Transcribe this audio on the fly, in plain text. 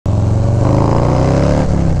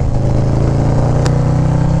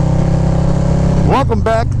welcome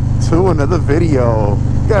back to another video.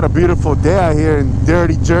 Got a beautiful day out here in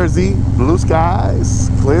dirty Jersey. Blue skies,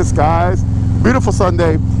 clear skies, beautiful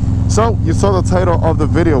Sunday. So you saw the title of the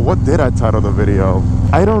video. What did I title the video?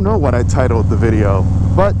 I don't know what I titled the video,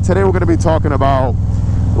 but today we're going to be talking about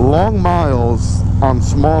long miles on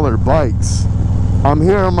smaller bikes. I'm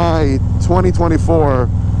here on my 2024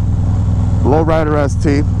 Lowrider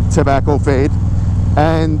ST Tobacco Fade,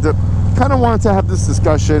 and kind of wanted to have this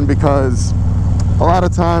discussion because a lot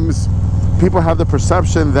of times people have the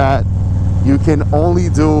perception that you can only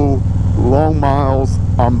do long miles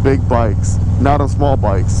on big bikes, not on small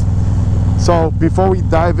bikes. So before we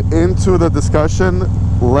dive into the discussion,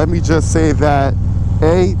 let me just say that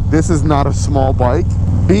A, this is not a small bike.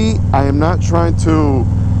 B, I am not trying to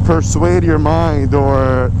persuade your mind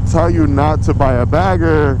or tell you not to buy a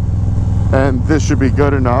bagger and this should be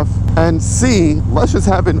good enough. And C, let's just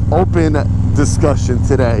have an open discussion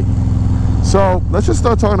today. So let's just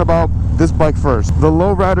start talking about this bike first. The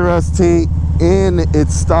Lowrider ST in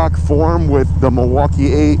its stock form with the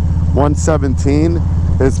Milwaukee 8 117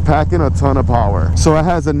 is packing a ton of power. So it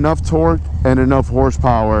has enough torque and enough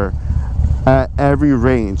horsepower at every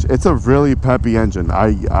range. It's a really peppy engine.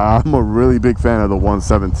 I'm a really big fan of the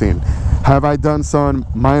 117. Have I done some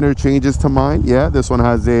minor changes to mine? Yeah, this one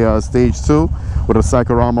has a stage 2 with a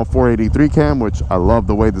Cyclorama 483 cam, which I love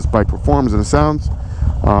the way this bike performs and sounds.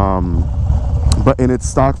 But in its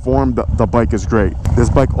stock form, the bike is great. This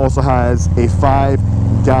bike also has a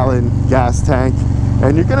 5-gallon gas tank,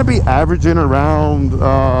 and you're gonna be averaging around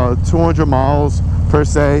 200 miles per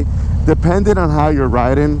se, depending on how you're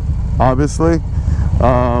riding, obviously.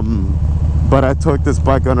 But I took this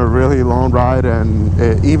bike on a really long ride,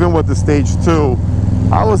 and even with the stage 2,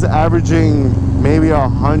 I was averaging maybe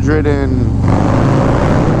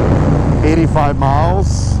 185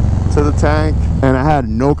 miles to the tank, and I had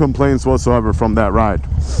no complaints whatsoever from that ride.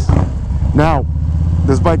 Now,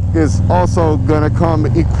 this bike is also gonna come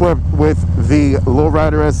equipped with the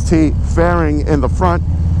Lowrider ST fairing in the front.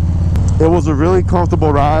 It was a really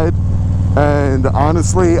comfortable ride, and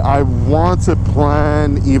honestly, I want to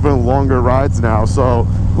plan even longer rides now. So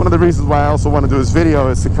one of the reasons why I also want to do this video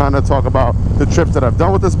is to kind of talk about the trips that I've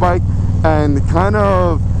done with this bike and kind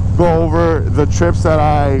of go over the trips that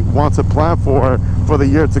I want to plan for the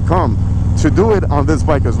year to come, to do it on this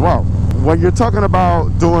bike as well. When you're talking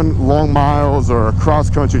about doing long miles or a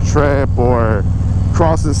cross-country trip or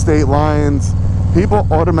crossing state lines, people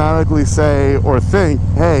automatically say or think,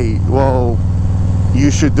 hey, well,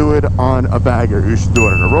 you should do it on a bagger. You should do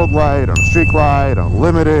it on a road glide, on a street glide, on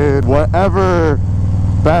limited, whatever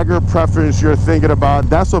bagger preference you're thinking about.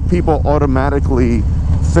 That's what people automatically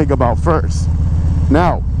think about first.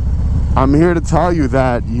 Now, I'm here to tell you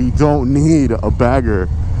that you don't need a bagger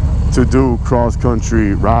to do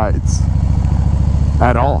cross-country rides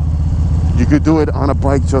at all. You could do it on a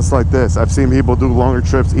bike just like this. I've seen people do longer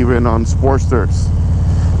trips even on Sportsters.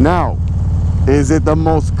 Now, is it the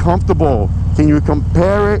most comfortable? Can you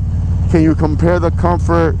compare it? Can you compare the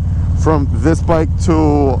comfort from this bike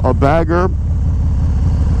to a bagger?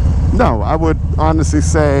 No, I would honestly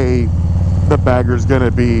say the bagger is going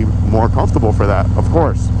to be more comfortable for that, of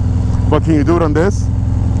course. But can you do it on this?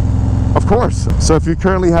 Of course. So if you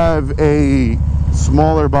currently have a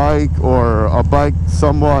smaller bike or a bike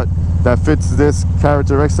somewhat that fits this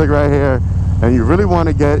characteristic right here, and you really want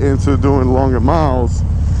to get into doing longer miles,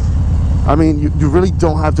 I mean, you really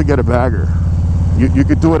don't have to get a bagger. You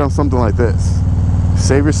could do it on something like this.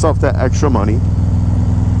 Save yourself that extra money.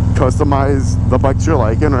 Customize the bike to your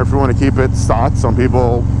liking, or if you want to keep it stock, some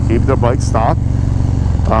people keep their bike stock,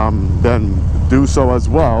 then do so as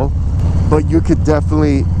well. But you could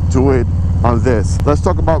definitely do it on this. Let's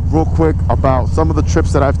talk about real quick about some of the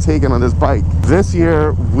trips that I've taken on this bike. This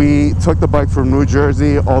year, we took the bike from New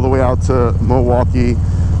Jersey all the way out to Milwaukee.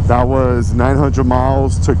 That was 900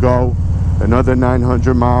 miles to go, another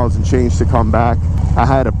 900 miles and change to come back. I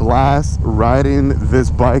had a blast riding this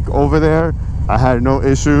bike over there. I had no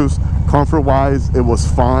issues. Comfort-wise, it was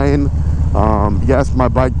fine. Yes, my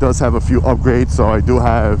bike does have a few upgrades, so I do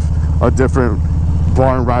have a different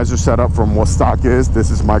bar and riser setup from what stock is.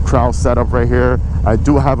 This is my Kraus setup right here. I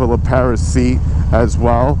do have a Lapara seat as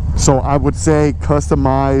well. So I would say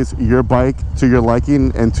customize your bike to your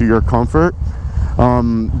liking and to your comfort.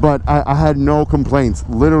 But I had no complaints,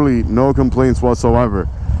 literally no complaints whatsoever.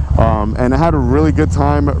 And I had a really good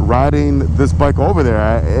time riding this bike over there.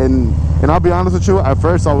 And I'll be honest with you, at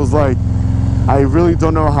first I was like, I really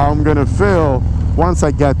don't know how I'm gonna feel once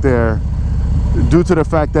I get there, due to the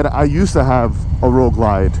fact that I used to have a road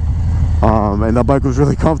glide And the bike was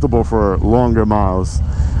really comfortable for longer miles.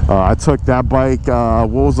 I took that bike, what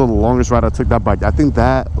was the longest ride I took that bike? I think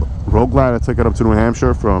that Road Glide, I took it up to New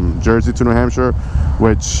Hampshire, from Jersey to New Hampshire,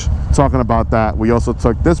 which, talking about that, we also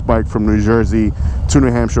took this bike from New Jersey to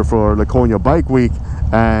New Hampshire for Laconia Bike Week,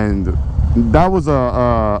 and that was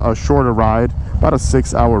a shorter ride, about a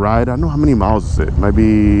 6-hour ride. I don't know how many miles is it,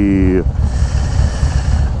 maybe,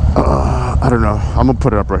 I don't know, I'm gonna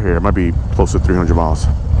put it up right here, it might be close to 300 miles.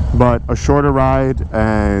 But a shorter ride,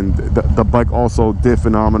 and the bike also did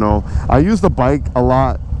phenomenal. I use the bike a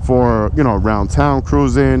lot for, you know, around town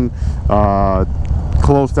cruising,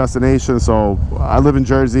 close destinations. So I live in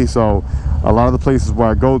Jersey, so a lot of the places where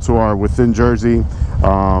I go to are within Jersey,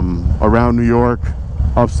 around New York,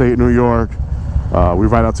 upstate New York. We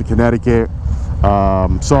ride out to Connecticut.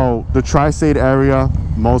 So the tri-state area,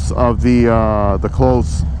 most of the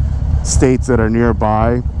close states that are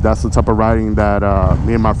nearby, that's the type of riding that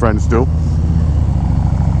me and my friends do.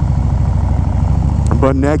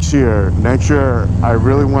 But next year I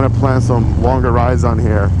really want to plan some longer rides on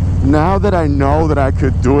here. Now that I know that I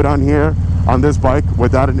could do it on here, on this bike,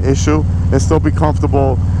 without an issue, and still be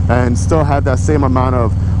comfortable and still have that same amount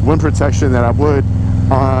of wind protection that I would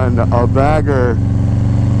on a bagger.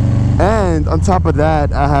 And on top of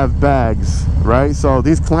that, I have bags, right? So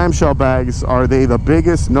these clamshell bags, are they the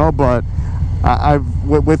biggest? No, but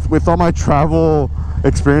with all my travel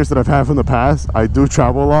experience that I've had from the past, I do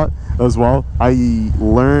travel a lot as well. I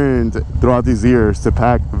learned throughout these years to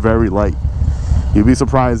pack very light. You'd be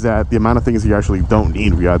surprised at the amount of things you actually don't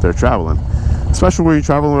need when you're out there traveling, especially when you're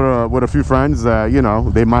traveling with a few friends that, you know,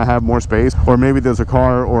 they might have more space, or maybe there's a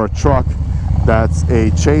car or a truck that's a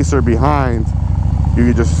chaser behind. You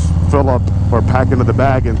can just fill up or pack into the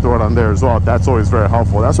bag and throw it on there as well. That's always very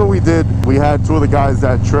helpful. That's what we did. We had two of the guys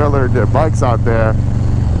that trailered their bikes out there,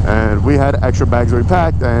 and we had extra bags that we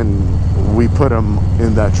packed, and we put them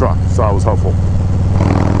in that truck, so that was helpful.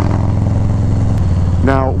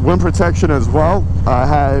 Now, wind protection as well. I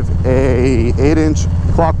have a 8-inch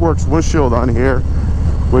Clockworks windshield on here,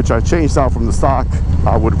 which I changed out from the stock.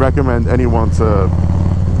 I would recommend anyone to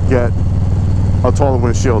get a taller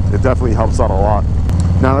windshield. It definitely helps out a lot.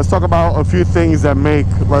 Now let's talk about a few things that make,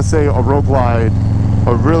 let's say, a Road Glide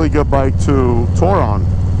a really good bike to tour on,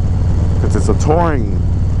 because it's a touring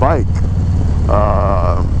bike.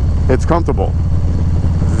 It's comfortable.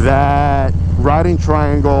 That riding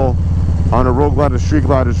triangle on a Road Glide or Street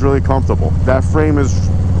Glide is really comfortable. That frame is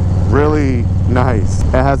really nice.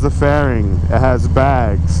 It has a fairing, it has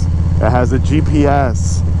bags, it has a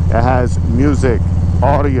GPS, it has music,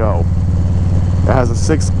 audio, it has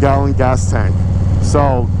a 6-gallon gas tank.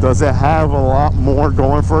 So does it have a lot more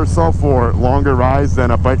going for itself for longer rides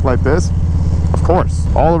than a bike like this? Of course.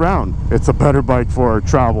 All around, it's a better bike for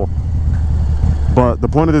travel. But the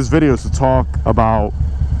point of this video is to talk about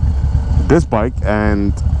this bike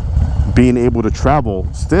and being able to travel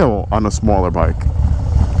still on a smaller bike.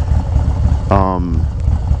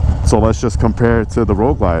 So let's just compare it to the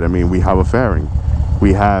Road Glide. I mean, we have a fairing,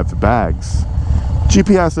 we have bags.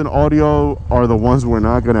 GPS and audio are the ones we're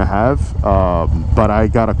not gonna have, but I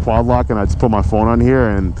got a quad lock and I just put my phone on here,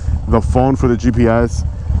 and the phone for the GPS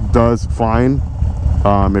does fine.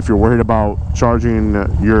 If you're worried about charging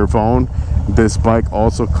your phone, this bike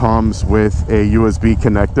also comes with a USB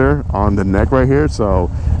connector on the neck right here, so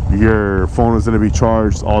your phone is going to be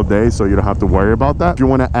charged all day, so you don't have to worry about that. If you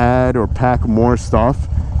want to add or pack more stuff,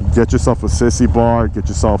 get yourself a sissy bar, get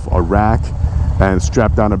yourself a rack, and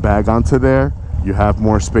strap down a bag onto there. You have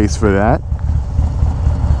more space for that.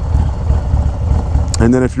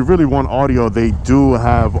 And then if you really want audio, they do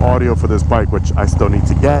have audio for this bike, which I still need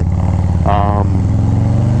to get.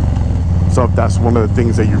 So if that's one of the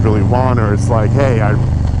things that you really want, or it's like, hey,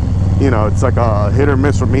 you know, it's like a hit or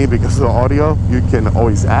miss for me because of the audio, you can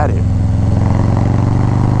always add it.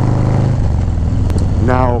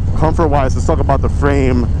 Now, comfort-wise, let's talk about the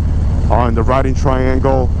frame on the riding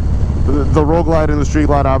triangle. The Road Glide and the Street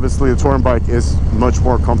Glide, obviously, the touring bike is much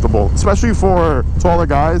more comfortable, especially for taller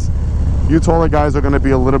guys. You taller guys are going to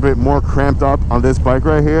be a little bit more cramped up on this bike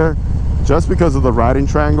right here, just because of the riding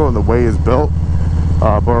triangle and the way it's built.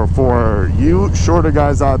 But for you shorter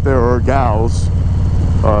guys out there, or gals,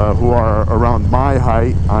 who are around my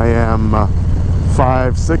height, I am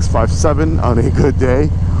 5'6", 5'7" on a good day,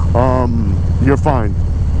 you're fine.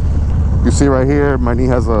 You see right here, my knee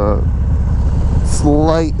has a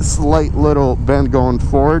slight little bend going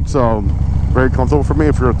forward, so very comfortable for me.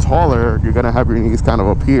 If you're taller, you're gonna have your knees kind of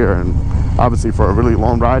up here, and obviously for a really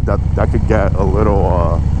long ride, that could get a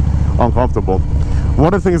little uncomfortable.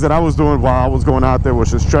 One of the things that I was doing while I was going out there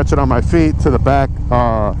was just stretching on my feet to the back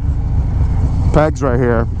pegs right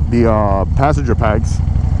here, the passenger pegs,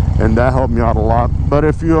 and that helped me out a lot. But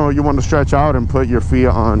if you want to stretch out and put your feet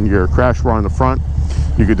on your crash bar in the front,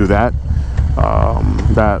 you could do that.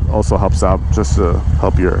 That also helps out, just to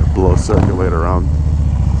help your blood circulate around.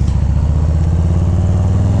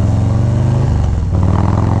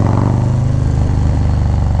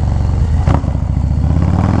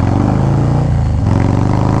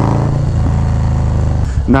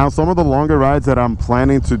 Now, some of the longer rides that I'm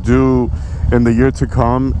planning to do in the year to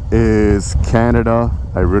come is Canada.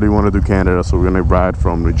 I really want to do Canada, so we're going to ride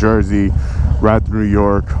from New Jersey, ride through New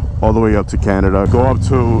York, all the way up to Canada, go up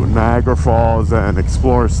to Niagara Falls and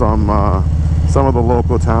explore some of the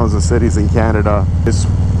local towns and cities in Canada. It's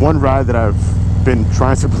one ride that I've been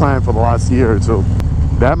trying to plan for the last year or two.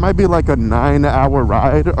 That might be like a 9-hour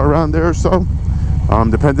ride around there or so,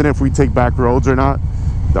 depending if we take back roads or not.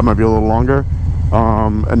 That might be a little longer.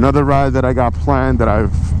 Another ride that I got planned that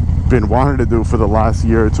I've been wanting to do for the last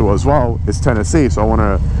year or two as well is Tennessee. So I want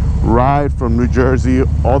to ride from New Jersey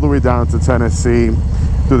all the way down to Tennessee,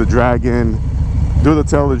 do the Dragon, do the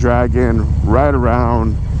Tail of the Dragon, ride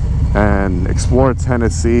around and explore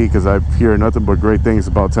Tennessee, because I hear nothing but great things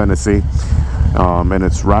about Tennessee, and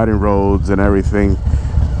its riding roads and everything.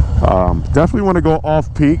 Definitely want to go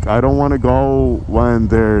off peak. I don't want to go when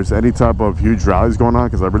there's any type of huge rallies going on,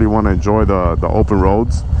 because I really want to enjoy the open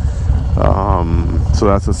roads. So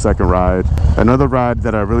that's the second ride. Another ride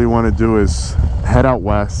that I really want to do is head out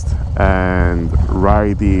west and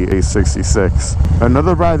ride the A66.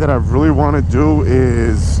 Another ride that I really want to do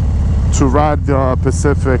is to ride the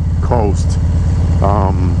Pacific Coast.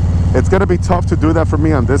 It's gonna be tough to do that for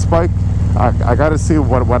me on this bike. I gotta see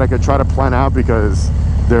what I could try to plan out, because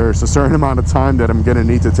there's a certain amount of time that I'm gonna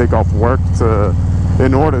need to take off work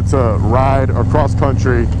in order to ride across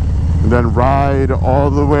country, and then ride all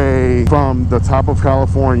the way from the top of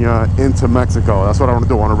California into Mexico. That's what I want to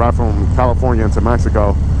do. I want to ride from California into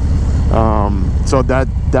Mexico. So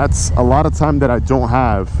that's a lot of time that I don't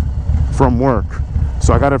have from work.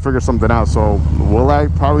 So I got to figure something out. So will I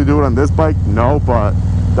probably do it on this bike? No, but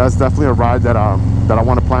that's definitely a ride that I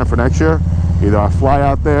want to plan for next year. Either I fly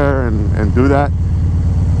out there and do that,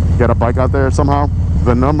 get a bike out there somehow.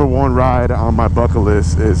 The number one ride on my bucket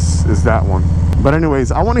list is that one. But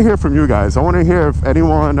anyways, I want to hear from you guys. I want to hear if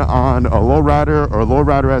anyone on a lowrider or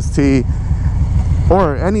lowrider ST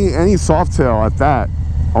or any Softail at that.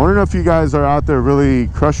 I want to know if you guys are out there really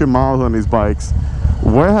crushing miles on these bikes.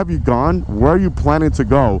 Where have you gone? Where are you planning to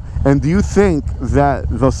go? And do you think that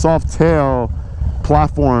the Softail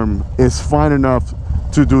platform is fine enough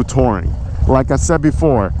to do touring? Like I said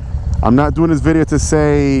before, I'm not doing this video to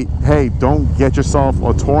say, hey, don't get yourself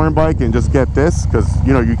a touring bike and just get this, because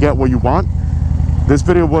you get what you want. This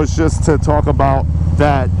video was just to talk about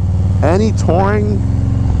that any touring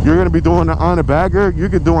you're going to be doing on a bagger, you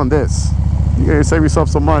could do on this. You're going to save yourself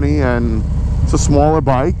some money, and it's a smaller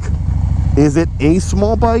bike. Is it a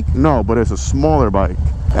small bike? No, but it's a smaller bike.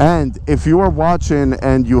 And if you are watching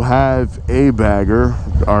and you have a bagger,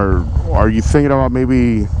 are you thinking about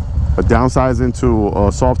maybe a downsize into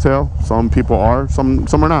a Softail? Some people are, some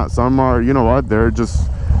are not. Some are, you know what, they're just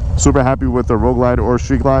super happy with the Road Glide or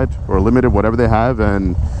Street Glide or Limited, whatever they have,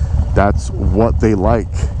 and that's what they like.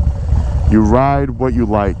 You ride what you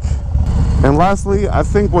like. And lastly, I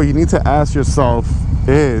think what you need to ask yourself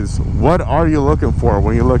is, what are you looking for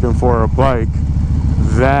when you're looking for a bike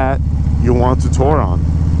that you want to tour on?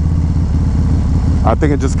 I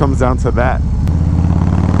think it just comes down to that.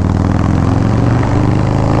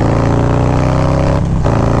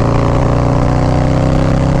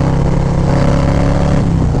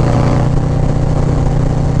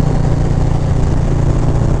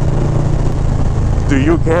 Do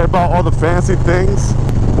you care about all the fancy things?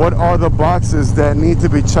 What are the boxes that need to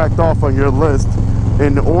be checked off on your list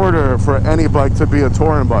in order for any bike to be a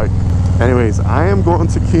touring bike? Anyways, I am going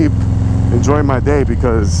to keep enjoying my day,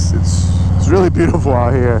 because it's really beautiful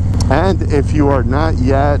out here. And if you are not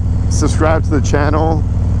yet subscribed to the channel,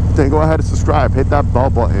 then go ahead and subscribe. Hit that bell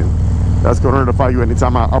button. That's going to notify you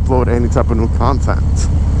anytime I upload any type of new content.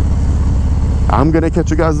 I'm gonna catch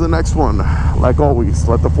you guys in the next one. Like always,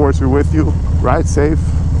 let the force be with you. Ride safe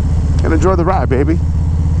and enjoy the ride, baby.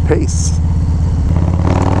 Peace.